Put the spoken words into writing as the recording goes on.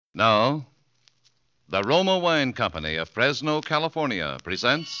Now, the Roma Wine Company of Fresno, California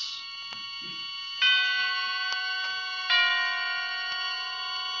presents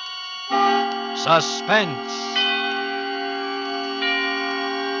Suspense.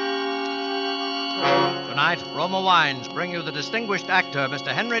 Tonight, Roma Wines bring you the distinguished actor, Mr.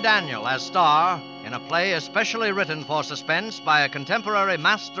 Henry Daniel, as star in a play especially written for suspense by a contemporary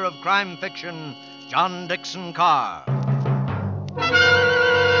master of crime fiction, John Dixon Carr.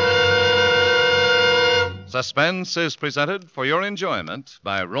 Suspense is presented for your enjoyment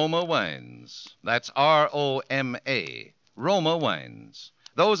by Roma Wines. That's R-O-M-A, Roma Wines.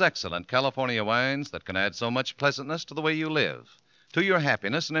 Those excellent California wines that can add so much pleasantness to the way you live, to your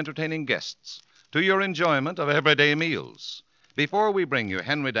happiness in entertaining guests, to your enjoyment of everyday meals. Before we bring you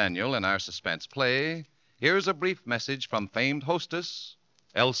Henry Daniel in our suspense play, here's a brief message from famed hostess,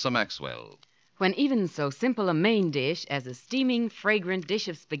 Elsa Maxwell. When even so simple a main dish as a steaming, fragrant dish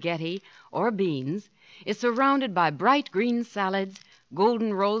of spaghetti or beans is surrounded by bright green salads,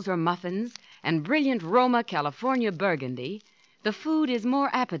 golden rolls or muffins, and brilliant Roma California burgundy, the food is more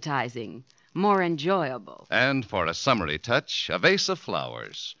appetizing, more enjoyable. And for a summery touch, a vase of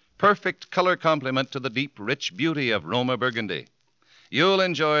flowers, perfect color complement to the deep, rich beauty of Roma burgundy. You'll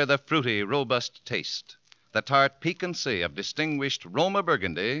enjoy the fruity, robust taste, the tart piquancy of distinguished Roma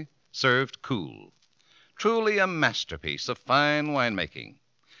burgundy served cool. Truly a masterpiece of fine winemaking.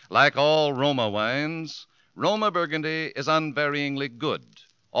 Like all Roma wines, Roma burgundy is unvaryingly good,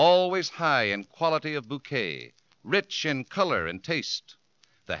 always high in quality of bouquet, rich in color and taste.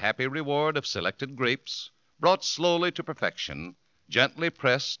 The happy reward of selected grapes, brought slowly to perfection, gently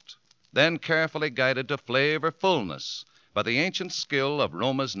pressed, then carefully guided to flavor fullness by the ancient skill of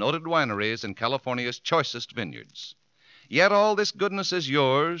Roma's noted wineries in California's choicest vineyards. Yet all this goodness is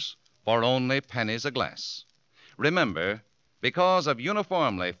yours for only pennies a glass. Remember, because of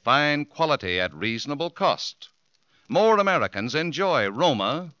uniformly fine quality at reasonable cost, more Americans enjoy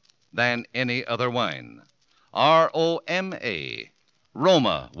Roma than any other wine. R-O-M-A,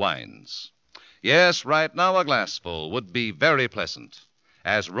 Roma wines. Yes, right now a glassful would be very pleasant,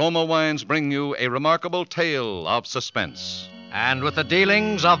 as Roma wines bring you a remarkable tale of suspense. And with the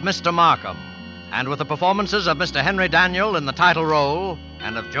dealings of Mr. Markham, and with the performances of Mr. Henry Daniel in the title role,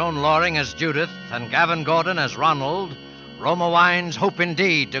 and of Joan Loring as Judith and Gavin Gordon as Ronald, Roma Wines hope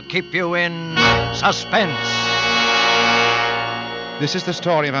indeed to keep you in suspense. This is the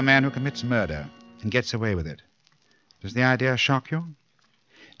story of a man who commits murder and gets away with it. Does the idea shock you?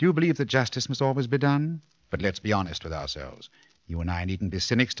 Do you believe that justice must always be done? But let's be honest with ourselves. You and I needn't be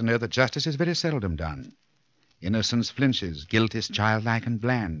cynics to know that justice is very seldom done. Innocence flinches. Guilt is childlike and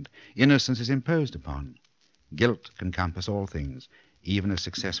bland. Innocence is imposed upon. Guilt can compass all things, even a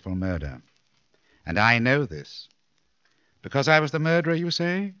successful murder. And I know this. Because I was the murderer, you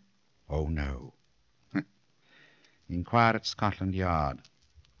say? Oh, no. Inquire at Scotland Yard.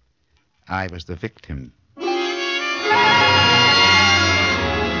 I was the victim.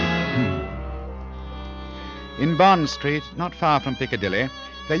 In Bond Street, not far from Piccadilly,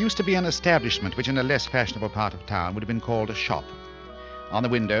 there used to be an establishment which in a less fashionable part of town would have been called a shop. On the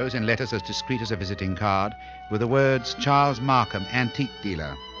windows, in letters as discreet as a visiting card, were the words Charles Markham, antique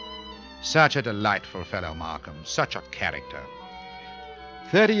dealer. Such a delightful fellow, Markham, such a character.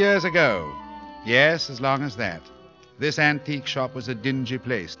 30 years ago, yes, as long as that, this antique shop was a dingy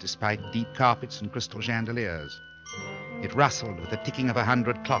place despite deep carpets and crystal chandeliers. It rustled with the ticking of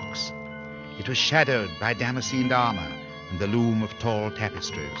 100 clocks. It was shadowed by damascened armor and the loom of tall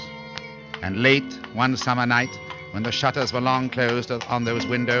tapestries. And late, one summer night, when the shutters were long closed on those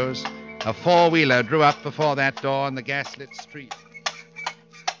windows, a four-wheeler drew up before that door in the gaslit street.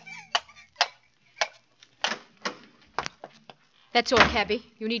 That's all, cabby.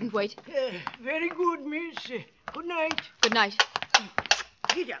 You needn't wait. Very good, miss. Good night. Good night.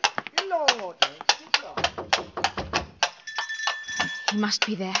 Get up. Hello. He must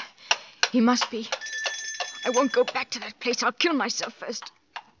be there. He must be. I won't go back to that place. I'll kill myself first.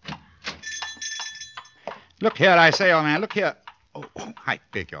 Look here, I say, old man, look here. Oh, I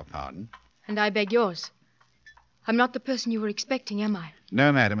beg your pardon. And I beg yours. I'm not the person you were expecting, am I?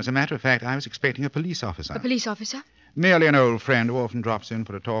 No, madam. As a matter of fact, I was expecting a police officer. A police officer? Merely an old friend who often drops in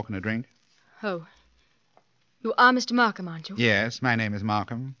for a talk and a drink. Oh. You are Mr. Markham, aren't you? Yes, my name is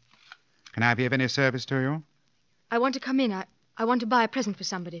Markham. Can I be of any service to you? I want to come in. I want to buy a present for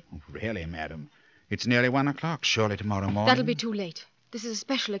somebody. Oh, really, madam? It's nearly 1 o'clock. Surely tomorrow morning. That'll be too late. This is a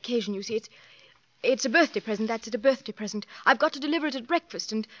special occasion, you see. It's a birthday present. That's it, a birthday present. I've got to deliver it at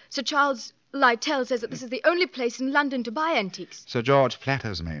breakfast, and Sir Charles Lytell says that this is the only place in London to buy antiques. Sir George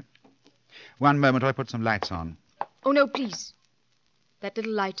flatters me. One moment, I'll put some lights on. Oh, no, please. That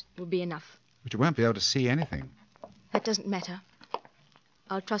little light will be enough. But you won't be able to see anything. That doesn't matter.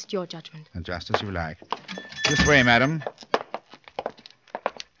 I'll trust your judgment. And just as you like. This way, madam.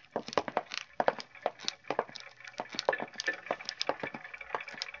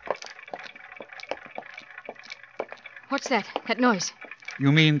 What's that? That noise?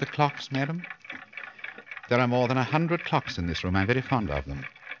 You mean the clocks, madam? There are more than 100 clocks in this room. I'm very fond of them.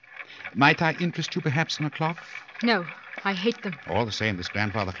 Might I interest you perhaps in a clock? No, I hate them. All the same, this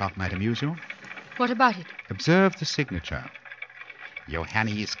grandfather clock might amuse you. What about it? Observe the signature.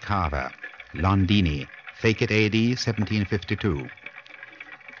 Johannes Carver, Londini, fake it AD 1752.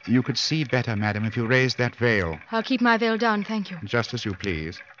 You could see better, madam, if you raised that veil. I'll keep my veil down, thank you. Just as you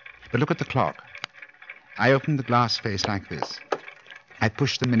please. But look at the clock. I open the glass face like this. I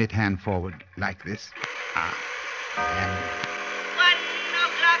push the minute hand forward like this. And 1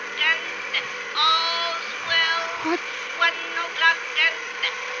 o'clock and all's well. What? 1 o'clock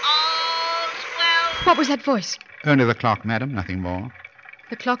and all's well. What was that voice? only the clock, madam, nothing more.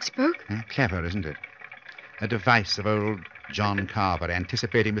 The clock spoke? Clever, isn't it? A device of old John Carver,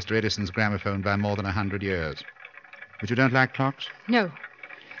 anticipating Mr. Edison's gramophone by more than 100 years. But you don't like clocks? No,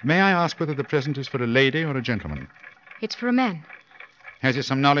 May I ask whether the present is for a lady or a gentleman? it's for a man. Has he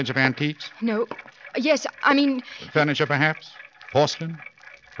some knowledge of antiques? No. Yes, I mean, Furniture, perhaps? Porcelain?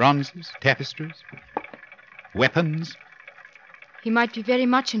 Bronzes? Tapestries? Weapons? he might be very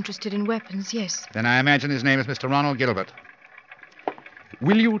much interested in weapons, yes. Then I imagine his name is Mr. Ronald Gilbert.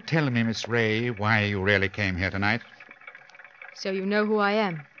 Will you tell me, Miss Ray, why you really came here tonight? So you know who I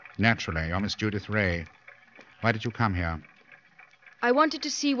am. Naturally, you're Miss Judith Ray. Why did you come here? I wanted to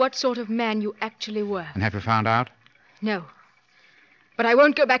see what sort of man you actually were. And have you found out? No. But I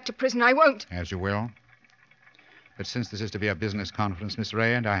won't go back to prison. I won't. As you will. But since this is to be a business conference, Miss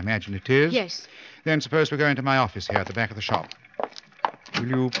Ray, and I imagine it is... Yes. Then suppose we go into my office here at the back of the shop. Will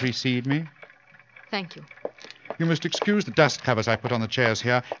you precede me? Thank you. You must excuse the dust covers I put on the chairs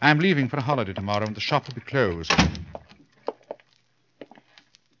here. I'm leaving for a holiday tomorrow, and the shop will be closed.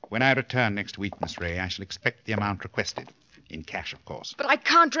 When I return next week, Miss Ray, I shall expect the amount requested. In cash, of course. But I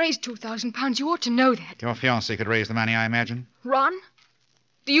can't raise £2,000. You ought to know that. Your fiancé could raise the money, I imagine. Ron?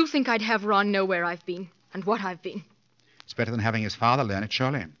 Do you think I'd have Ron know where I've been and what I've been? It's better than having his father learn it,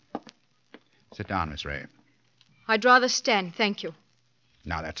 surely. Sit down, Miss Ray. I'd rather stand, thank you.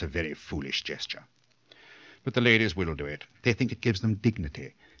 Now, that's a very foolish gesture. But the ladies will do it. They think it gives them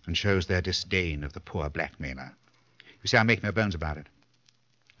dignity and shows their disdain of the poor blackmailer. You see, I make no bones about it.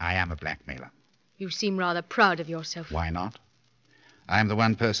 I am a blackmailer. You seem rather proud of yourself. Why not? I am the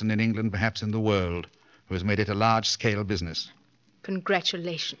one person in England, perhaps in the world, who has made it a large-scale business.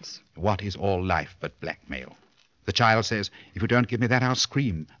 Congratulations. What is all life but blackmail? The child says, if you don't give me that, I'll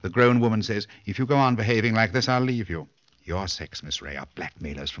scream. The grown woman says, if you go on behaving like this, I'll leave you. Your sex, Miss Ray, are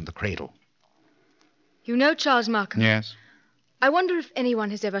blackmailers from the cradle. You know Charles Markham? Yes. I wonder if anyone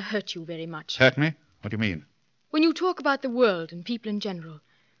has ever hurt you very much. Hurt me? What do you mean? When you talk about the world and people in general,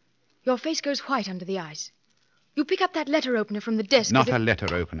 your face goes white under the eyes. You pick up that letter opener from the desk. Not a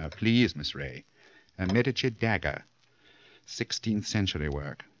letter opener, please, Miss Ray. A Medici dagger. 16th century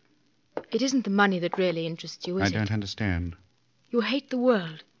work. It isn't the money that really interests you, is I don't understand. You hate the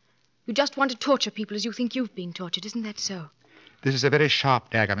world. You just want to torture people as you think you've been tortured. Isn't that so? This is a very sharp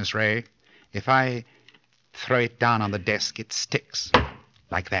dagger, Miss Ray. If I throw it down on the desk, it sticks.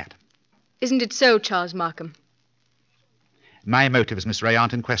 Like that. Isn't it so, Charles Markham? My motives, Miss Ray,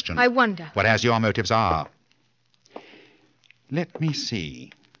 aren't in question. I wonder. Whereas your motives are. Let me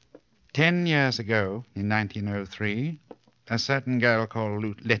see. 10 years ago, in 1903, a certain girl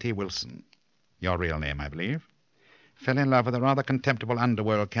called Letty Wilson, your real name, I believe, fell in love with a rather contemptible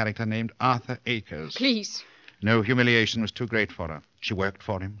underworld character named Arthur Akers. Please. No humiliation was too great for her. She worked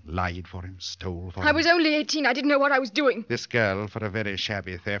for him, lied for him, stole for him. I was only 18. I didn't know what I was doing. This girl, for a very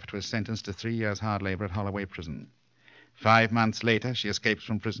shabby theft, was sentenced to 3 years hard labor at Holloway Prison. 5 months later, she escapes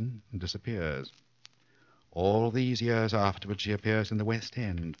from prison and disappears. All these years afterwards, she appears in the West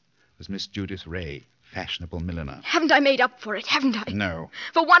End as Miss Judith Ray, fashionable milliner. Haven't I made up for it? Haven't I? No.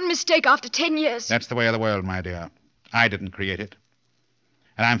 For one mistake after 10 years. That's the way of the world, my dear. I didn't create it.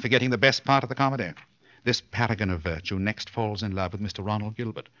 And I'm forgetting the best part of the comedy. This paragon of virtue next falls in love with Mr. Ronald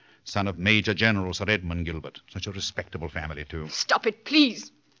Gilbert, son of Major General Sir Edmund Gilbert. Such a respectable family, too. Stop it,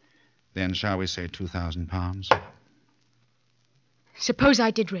 please. Then shall we say £2,000? Suppose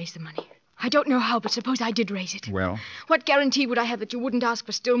I did raise the money. I don't know how, but suppose I did raise it. Well, What guarantee would I have that you wouldn't ask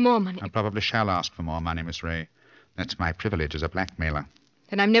for still more money? I probably shall ask for more money, Miss Ray. That's my privilege as a blackmailer.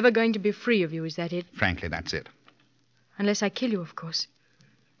 Then I'm never going to be free of you, is that it? Frankly, that's it. Unless I kill you, of course.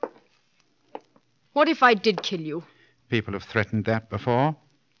 What if I did kill you? People have threatened that before,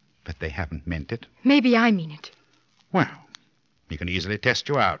 but they haven't meant it. Maybe I mean it. Well, we can easily test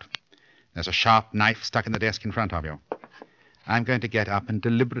you out. There's a sharp knife stuck in the desk in front of you. I'm going to get up and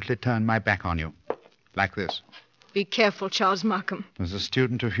deliberately turn my back on you. Like this. Be careful, Charles Markham. As a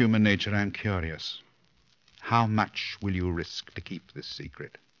student of human nature, I'm curious. How much will you risk to keep this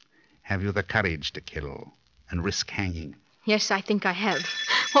secret? Have you the courage to kill and risk hanging? Yes, I think I have.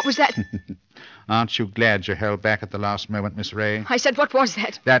 What was that? Aren't you glad you held back at the last moment, Miss Ray? I said, what was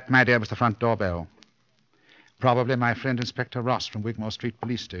that? That, my dear, was the front door bell. Probably my friend Inspector Ross from Wigmore Street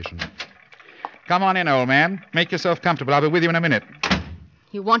Police Station. Come on in, old man. Make yourself comfortable. I'll be with you in a minute.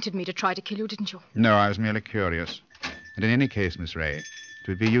 You wanted me to try to kill you, didn't you? No, I was merely curious. And in any case, Miss Ray, it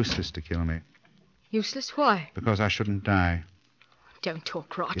would be useless to kill me. Useless? Why? Because I shouldn't die. Don't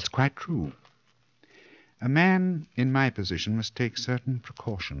talk rot. It's quite true. A man in my position must take certain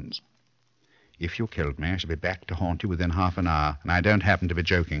precautions. If you killed me, I should be back to haunt you within half an hour, and I don't happen to be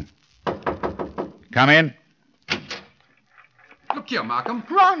joking. Come in. Look here, Markham.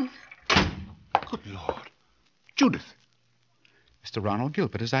 Ron! Good Lord. Judith. Mr. Ronald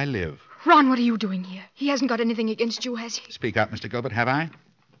Gilbert, as I live. Ron, what are you doing here? He hasn't got anything against you, has he? Speak up, Mr. Gilbert, have I?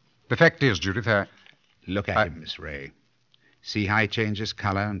 The fact is, Judith, Look at him, Miss Ray. See how he changes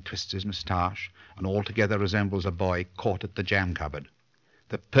colour and twists his moustache, and altogether resembles a boy caught at the jam cupboard.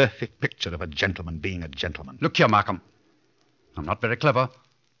 The perfect picture of a gentleman being a gentleman. Look here, Markham. I'm not very clever.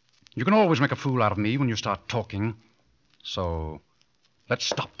 You can always make a fool out of me when you start talking. So, let's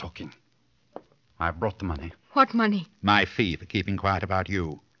stop talking. I brought the money. What money? My fee for keeping quiet about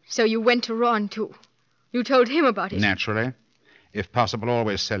you. So you went to Ron, too. You told him about it. Naturally. If possible,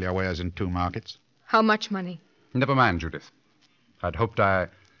 always sell your wares in two markets. How much money? Never mind, Judith. I'd hoped I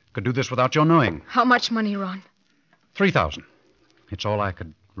could do this without your knowing. How much money, Ron? 3,000. It's all I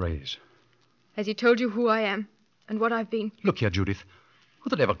could raise. Has he told you who I am and what I've been? Look here, Judith. Who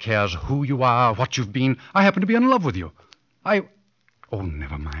that ever cares who you are, what you've been? I happen to be in love with you. Oh,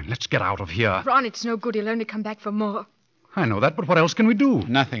 never mind. Let's get out of here. Ron, it's no good. He'll only come back for more. I know that, but what else can we do?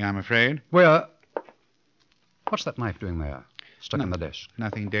 Nothing, I'm afraid. What's that knife doing there? Stuck in the desk.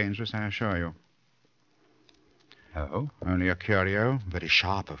 Nothing dangerous, I assure you. Oh? Only a curio. Very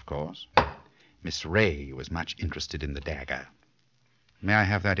sharp, of course. Miss Ray was much interested in the dagger. May I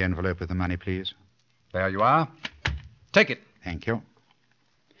have that envelope with the money, please? There you are. Take it. Thank you.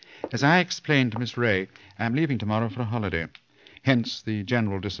 As I explained to Miss Ray, I'm leaving tomorrow for a holiday. Hence the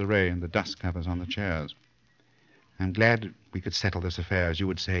general disarray and the dust covers on the chairs. I'm glad we could settle this affair, as you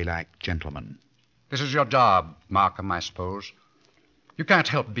would say, like gentlemen. This is your job, Markham, I suppose. You can't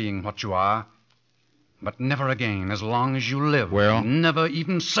help being what you are. But never again, as long as you live. Well? Never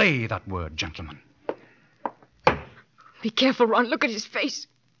even say that word, gentlemen. Be careful, Ron. Look at his face.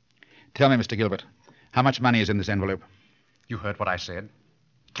 Tell me, Mr. Gilbert, how much money is in this envelope? You heard what I said.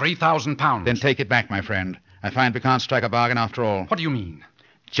 3,000 pounds. Then take it back, my friend. I find we can't strike a bargain after all. What do you mean?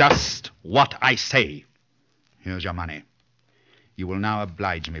 Just what I say. Here's your money. You will now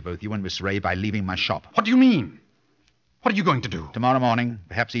oblige me, both you and Miss Ray, by leaving my shop. What do you mean? What are you going to do? Tomorrow morning,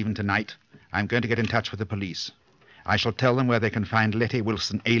 perhaps even tonight, I'm going to get in touch with the police. I shall tell them where they can find Letty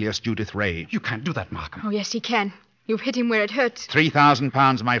Wilson, alias Judith Ray. You can't do that, Markham. Oh, yes, he can. You've hit him where it hurts. 3,000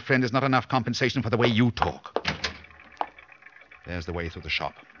 pounds, my friend, is not enough compensation for the way you talk. There's the way through the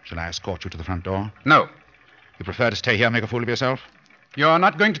shop. Shall I escort you to the front door? No. You prefer to stay here and make a fool of yourself? You're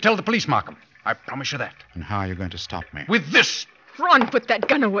not going to tell the police, Markham. I promise you that. And how are you going to stop me? With this. Ron, put that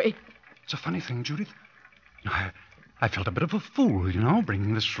gun away. It's a funny thing, Judith. I felt a bit of a fool,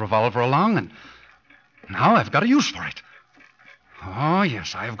 bringing this revolver along, and now I've got a use for it. Oh,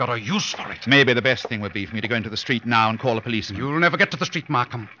 yes, I've got a use for it. Maybe the best thing would be for me to go into the street now and call the police. You'll never get to the street,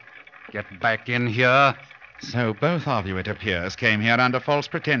 Markham. Get back in here. So both of you, it appears, came here under false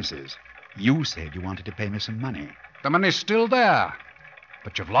pretenses. You said you wanted to pay me some money. The money's still there,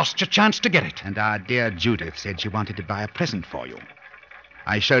 but you've lost your chance to get it. And our dear Judith said she wanted to buy a present for you.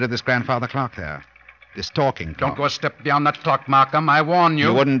 I showed her this grandfather clock there. This talking clock. Don't go a step beyond that clock, Markham. I warn you.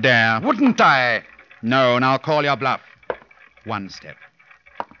 You wouldn't dare. Wouldn't I? No, and I'll call your bluff. 1 step.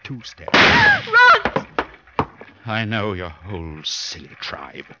 2 steps. Ron! I know your whole silly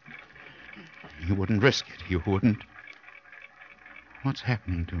tribe. You wouldn't risk it. You wouldn't. What's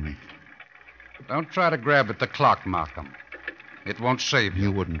happening to me? Don't try to grab at the clock, Markham. It won't save you.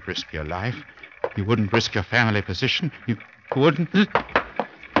 You wouldn't risk your life. You wouldn't risk your family position. You wouldn't. 1:15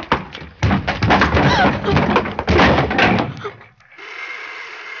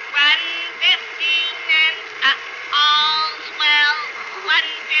 and all's well. 1:15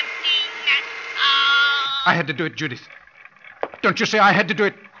 and all. I had to do it, Judith. Don't you say I had to do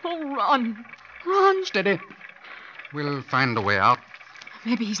it? Oh, Ron. Ron. Steady. We'll find a way out.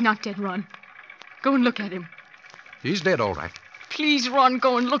 Maybe he's not dead, Ron. Go and look at him. He's dead, all right. Please, Ron,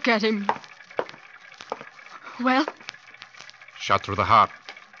 go and look at him. Well? Shot through the heart.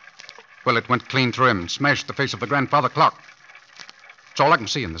 Bullet went clean through him, smashed the face of the grandfather clock. It's all I can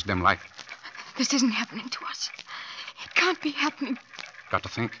see in this dim light. This isn't happening to us. It can't be happening. Got to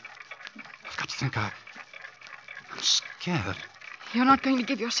think. I've got to think. I'm scared. You're not going to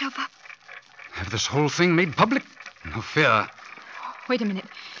give yourself up. Have this whole thing made public? No fear. Wait a minute.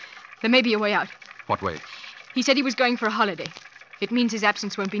 There may be a way out. What way? He said he was going for a holiday. It means his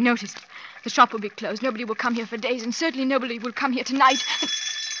absence won't be noticed. The shop will be closed. Nobody will come here for days, and certainly nobody will come here tonight.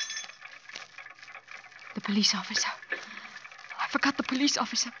 The police officer. I forgot the police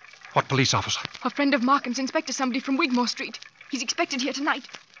officer. What police officer? A friend of Markham's, Inspector somebody from Wigmore Street. He's expected here tonight.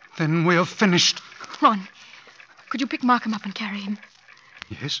 Then we're finished. Ron, could you pick Markham up and carry him?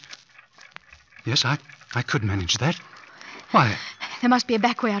 Yes. Yes, I could manage that. Why? There must be a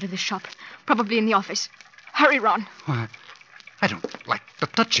back way out of this shop. Probably in the office. Hurry, Ron. Why, I don't like to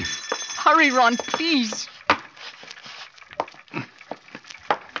touch him. Hurry, Ron, please.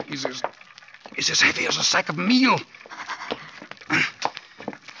 He's as heavy as a sack of meal.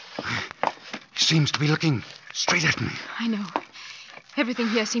 He seems to be looking straight at me. I know. Everything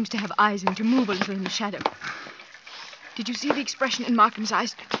here seems to have eyes and to move a little in the shadow. Did you see the expression in Markham's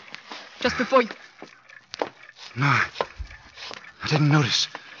eyes just before you... No, I didn't notice.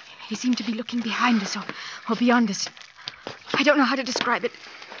 He seemed to be looking behind us or beyond us. I don't know how to describe it.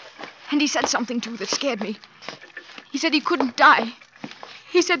 And he said something, too, that scared me. He said he couldn't die.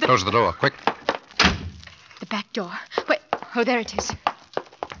 He said that... Close the door, quick. The back door. Wait. Oh, there it is.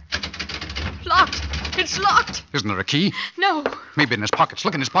 Locked. It's locked. Isn't there a key? No. Maybe in his pockets.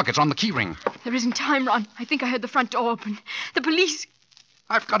 Look in his pockets on the key ring. There isn't time, Ron. I think I heard the front door open. The police...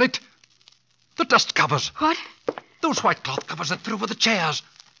 I've got it. The dust covers. What? Those white cloth covers that fit over the chairs.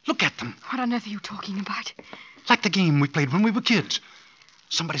 Look at them. What on earth are you talking about? Like the game we played when we were kids.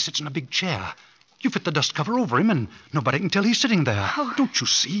 Somebody sits in a big chair. You fit the dust cover over him, and nobody can tell he's sitting there. Oh. Don't you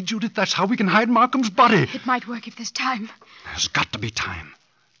see, Judith? That's how we can hide Markham's body. It might work if there's time. There's got to be time.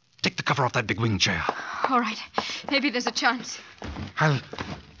 Take the cover off that big wing chair. All right. Maybe there's a chance. I'll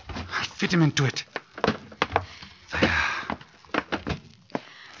fit him into it. There.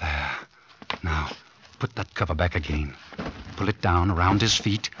 There. Now, put that cover back again. Pull it down around his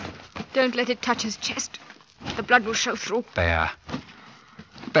feet. Don't let it touch his chest. The blood will show through. There.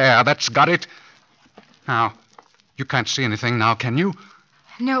 There, that's got it. Now, you can't see anything now, can you?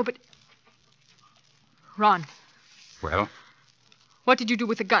 No, but... Ron, Well, what did you do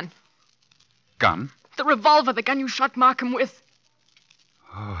with the gun? gun? The revolver, the gun you shot Markham with.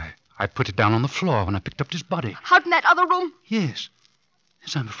 Oh, I put it down on the floor when I picked up his body. Out in that other room? Yes.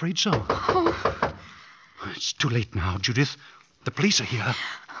 Yes, I'm afraid so. Oh, It's too late now, Judith. The police are here.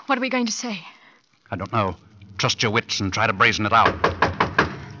 what are we going to say? I don't know. Trust your wits and try to brazen it out.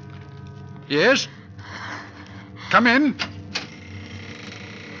 Yes? Come in.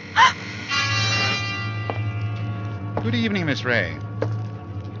 Good evening, Miss Ray.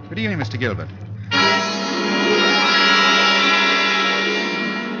 Good evening, Mr. Gilbert.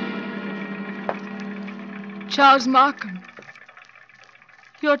 Charles Markham.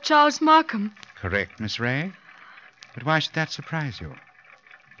 You're Charles Markham. Correct, Miss Ray. But why should that surprise you?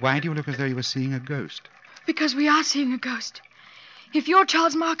 Why do you look as though you were seeing a ghost? Because we are seeing a ghost. If you're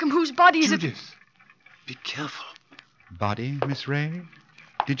Charles Markham, whose body is it? Judith, be careful. Body, Miss Ray?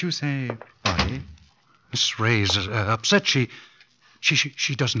 Did you say body? Miss Ray's upset. She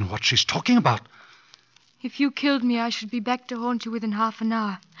doesn't know what she's talking about. If you killed me, I should be back to haunt you within half an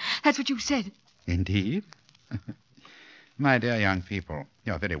hour. That's what you said. Indeed. My dear young people,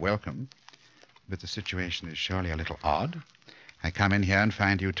 you're very welcome. But the situation is surely a little odd. I come in here and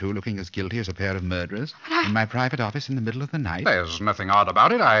find you two looking as guilty as a pair of murderers in my private office in the middle of the night. There's nothing odd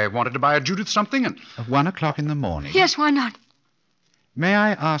about it. I wanted to buy a Judith something and... At 1 o'clock in the morning. Yes, why not? May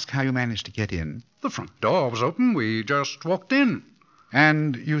I ask how you managed to get in? The front door was open. We just walked in.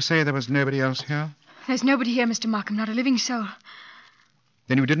 And you say there was nobody else here? There's nobody here, Mr. Markham, not a living soul.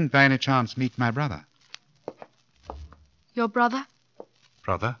 Then you didn't by any chance meet my brother? Your brother?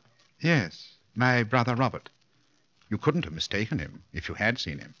 Brother? Yes, my brother Robert. You couldn't have mistaken him if you had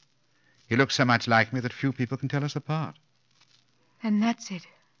seen him. He looks so much like me that few people can tell us apart. And that's it.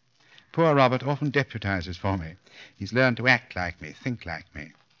 Poor Robert often deputizes for me. He's learned to act like me, think like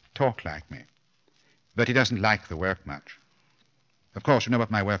me, talk like me. But he doesn't like the work much. Of course, you know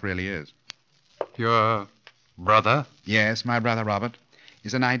what my work really is. Your brother? Yes, my brother Robert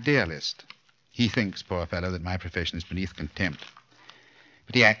is an idealist. He thinks, poor fellow, that my profession is beneath contempt.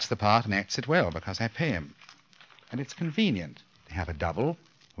 But he acts the part and acts it well because I pay him. And it's convenient to have a double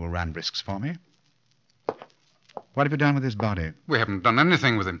who will run risks for me. What have you done with his body? We haven't done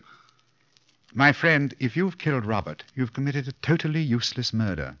anything with him. My friend, if you've killed Robert, you've committed a totally useless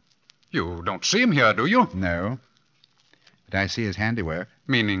murder. You don't see him here, do you? No. But I see his handiwork.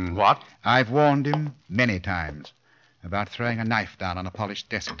 Meaning what? I've warned him many times about throwing a knife down on a polished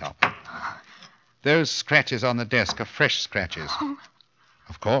desktop. Those scratches on the desk are fresh scratches. Oh.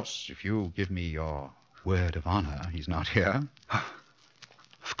 Of course, if you give me your word of honor, he's not here.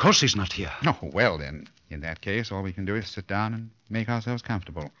 Of course he's not here. Oh, well, then, in that case, all we can do is sit down and make ourselves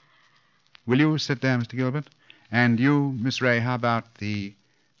comfortable. Will you sit there, Mr. Gilbert? And you, Miss Ray, how about the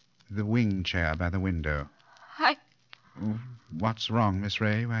wing chair by the window? What's wrong, Miss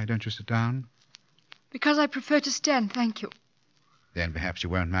Ray? Why don't you sit down? Because I prefer to stand, thank you. Then perhaps you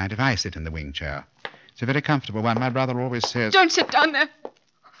won't mind if I sit in the wing chair. It's a very comfortable one. My brother always says... Don't sit down there.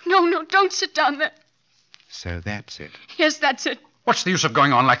 No, don't sit down there. So that's it. Yes, that's it. What's the use of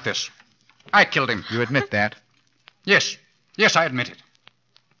going on like this? I killed him. You admit that? Yes, I admit it.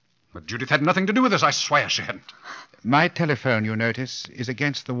 But Judith had nothing to do with this. I swear she hadn't. My telephone, you notice, is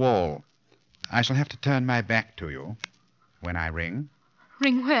against the wall. I shall have to turn my back to you when I ring.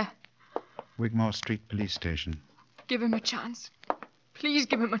 Ring where? Wigmore Street Police Station. Give him a chance. Please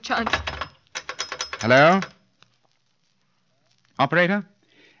give him a chance. Hello? Operator?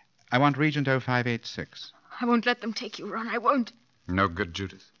 I want Regent 0586. I won't let them take you, Ron. I won't. No good,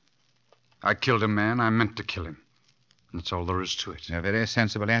 Judith. I killed a man. I meant to kill him. That's all there is to it. A very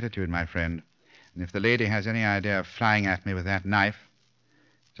sensible attitude, my friend. And if the lady has any idea of flying at me with that knife,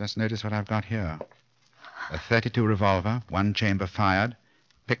 just notice what I've got here. A .32 revolver, one chamber fired,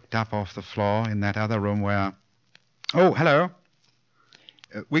 picked up off the floor in that other room where... Oh, hello.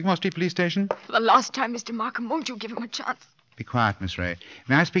 Wigmore Street Police Station? For the last time, Mr. Markham, won't you give him a chance? Be quiet, Miss Ray.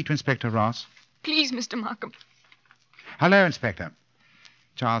 May I speak to Inspector Ross? Please, Mr. Markham. Hello, Inspector.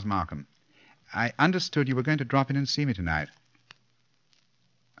 Charles Markham. I understood you were going to drop in and see me tonight.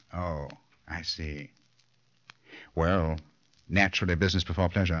 Oh, I see. Well, naturally, business before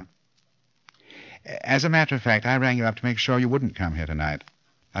pleasure. As a matter of fact, I rang you up to make sure you wouldn't come here tonight.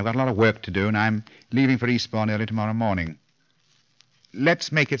 I've got a lot of work to do, and I'm leaving for Eastbourne early tomorrow morning.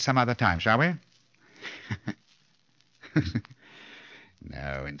 Let's make it some other time, shall we?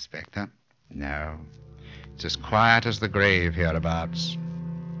 No, Inspector. No. It's as quiet as the grave hereabouts.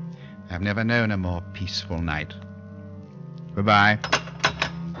 I've never known a more peaceful night. Goodbye.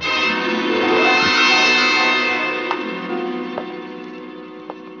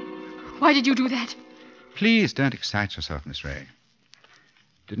 Why did you do that? Please don't excite yourself, Miss Ray.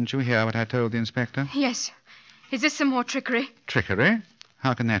 Didn't you hear what I told the inspector? Yes. Is this some more trickery? Trickery?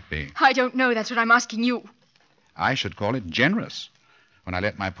 How can that be? I don't know. That's what I'm asking you. I should call it generous, when I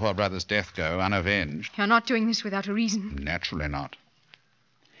let my poor brother's death go unavenged. You're not doing this without a reason. Naturally not.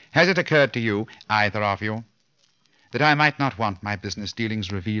 Has it occurred to you, either of you, that I might not want my business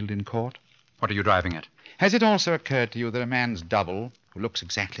dealings revealed in court? What are you driving at? Has it also occurred to you that a man's double, who looks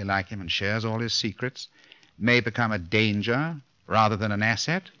exactly like him and shares all his secrets, may become a danger rather than an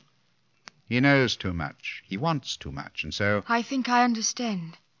asset? He knows too much. He wants too much, and so... I think I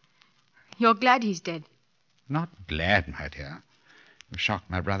understand. You're glad he's dead. Not glad, my dear. You've shocked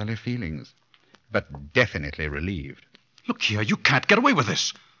my brotherly feelings, but definitely relieved. Look here, you can't get away with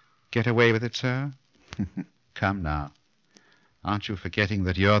this. Get away with it, sir? Come now. Aren't you forgetting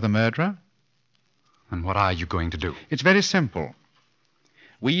that you're the murderer? And what are you going to do? It's very simple.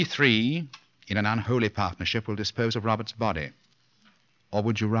 We three, in an unholy partnership, will dispose of Robert's body. Or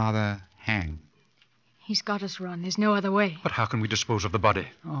would you rather hang? He's got us, Ron. There's no other way. But how can we dispose of the body?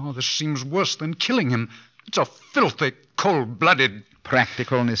 Oh, this seems worse than killing him. It's a filthy, cold-blooded...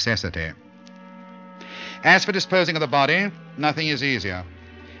 Practical necessity. As for disposing of the body, nothing is easier.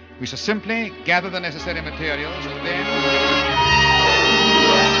 We shall simply gather the necessary materials and then...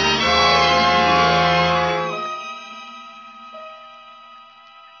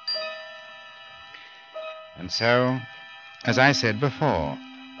 And so, as I said before,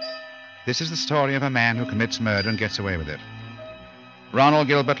 this is the story of a man who commits murder and gets away with it. Ronald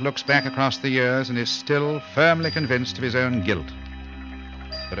Gilbert looks back across the years and is still firmly convinced of his own guilt.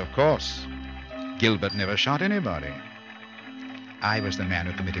 But of course, Gilbert never shot anybody. I was the man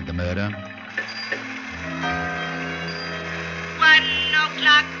who committed the murder. 1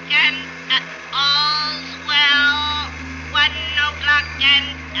 o'clock and all's well. 1 o'clock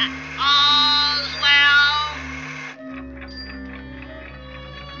and all's well.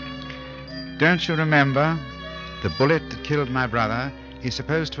 Don't you remember? The bullet that killed my brother is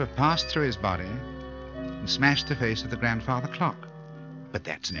supposed to have passed through his body and smashed the face of the grandfather clock. But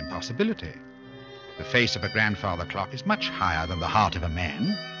that's an impossibility. The face of a grandfather clock is much higher than the heart of a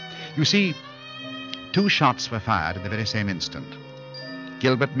man. You see, 2 shots were fired at the very same instant.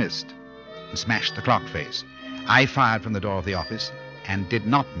 Gilbert missed and smashed the clock face. I fired from the door of the office and did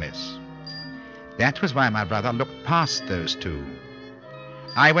not miss. That was why my brother looked past those 2.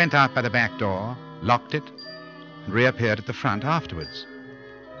 I went out by the back door, locked it, and reappeared at the front afterwards.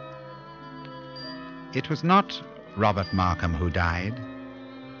 It was not Robert Markham who died.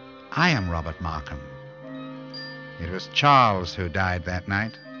 I am Robert Markham. It was Charles who died that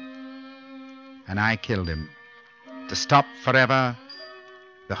night, and I killed him to stop forever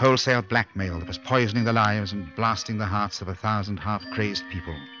the wholesale blackmail that was poisoning the lives and blasting the hearts of 1,000 half-crazed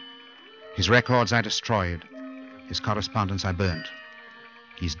people. His records I destroyed. His correspondence I burnt.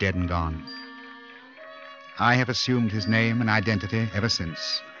 He's dead and gone. I have assumed his name and identity ever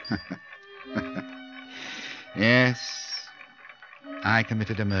since. Yes, I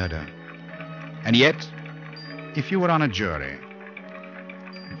committed a murder. And yet, if you were on a jury,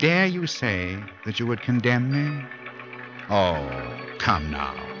 dare you say that you would condemn me? Oh, come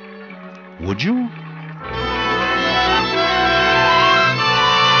now. Would you?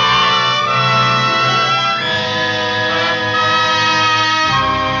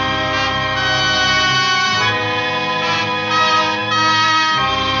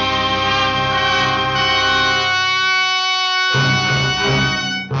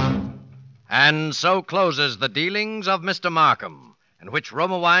 And so closes the dealings of Mr. Markham, in which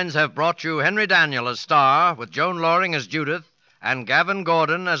Roma Wines have brought you Henry Daniell as star, with Joan Loring as Judith, and Gavin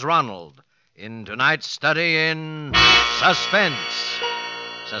Gordon as Ronald, in tonight's study in Suspense.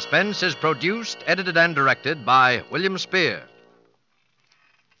 Suspense is produced, edited, and directed by William Spear.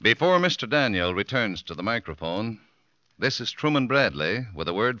 Before Mr. Daniell returns to the microphone, this is Truman Bradley with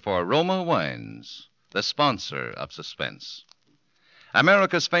a word for Roma Wines, the sponsor of Suspense.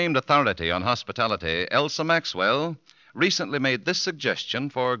 America's famed authority on hospitality, Elsa Maxwell, recently made this suggestion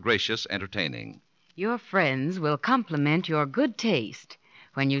for gracious entertaining. Your friends will compliment your good taste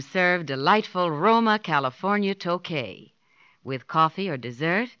when you serve delightful Roma California Tokay, with coffee or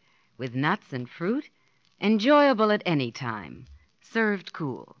dessert, with nuts and fruit, enjoyable at any time, served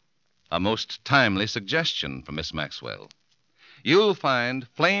cool. A most timely suggestion from Miss Maxwell. You'll find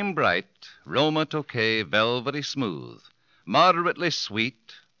flame bright Roma Tokay velvety smooth, moderately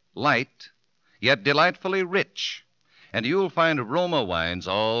sweet, light, yet delightfully rich. And you'll find Roma wines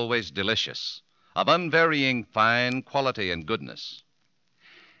always delicious, of unvarying fine quality and goodness.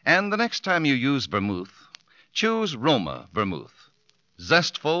 And the next time you use vermouth, choose Roma vermouth.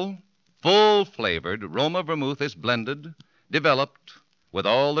 Zestful, full-flavored Roma vermouth is blended, developed, with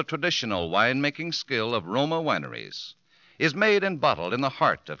all the traditional winemaking skill of Roma wineries, is made and bottled in the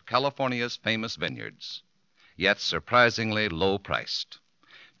heart of California's famous vineyards, yet surprisingly low-priced.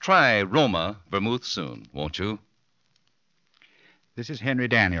 Try Roma vermouth soon, won't you? This is Henry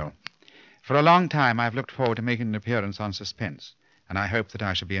Daniell. For a long time I've looked forward to making an appearance on Suspense, and I hope that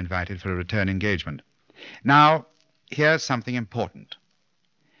I shall be invited for a return engagement. Now, here's something important.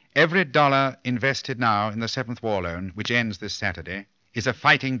 Every dollar invested now in the 7th War Loan, which ends this Saturday, is a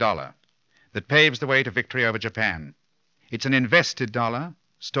fighting dollar that paves the way to victory over Japan. It's an invested dollar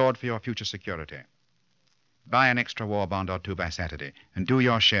stored for your future security. Buy an extra war bond or 2 by Saturday, and do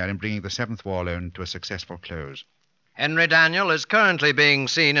your share in bringing the 7th War Loan to a successful close. Henry Daniell is currently being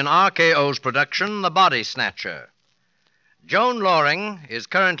seen in RKO's production, The Body Snatcher. Joan Loring is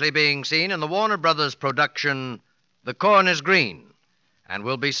currently being seen in the Warner Brothers production, The Corn is Green, and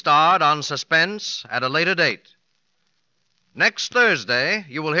will be starred on Suspense at a later date. Next Thursday,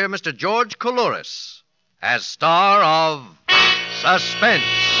 you will hear Mr. George Coulouris as star of Suspense.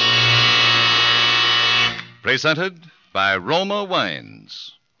 Presented by Roma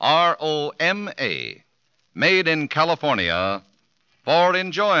Wines, R-O-M-A, made in California for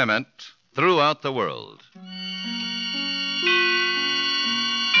enjoyment throughout the world.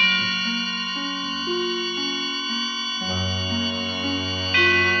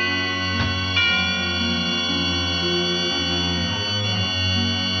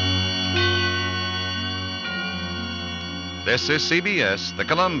 This is CBS, the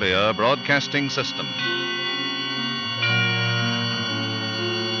Columbia Broadcasting System.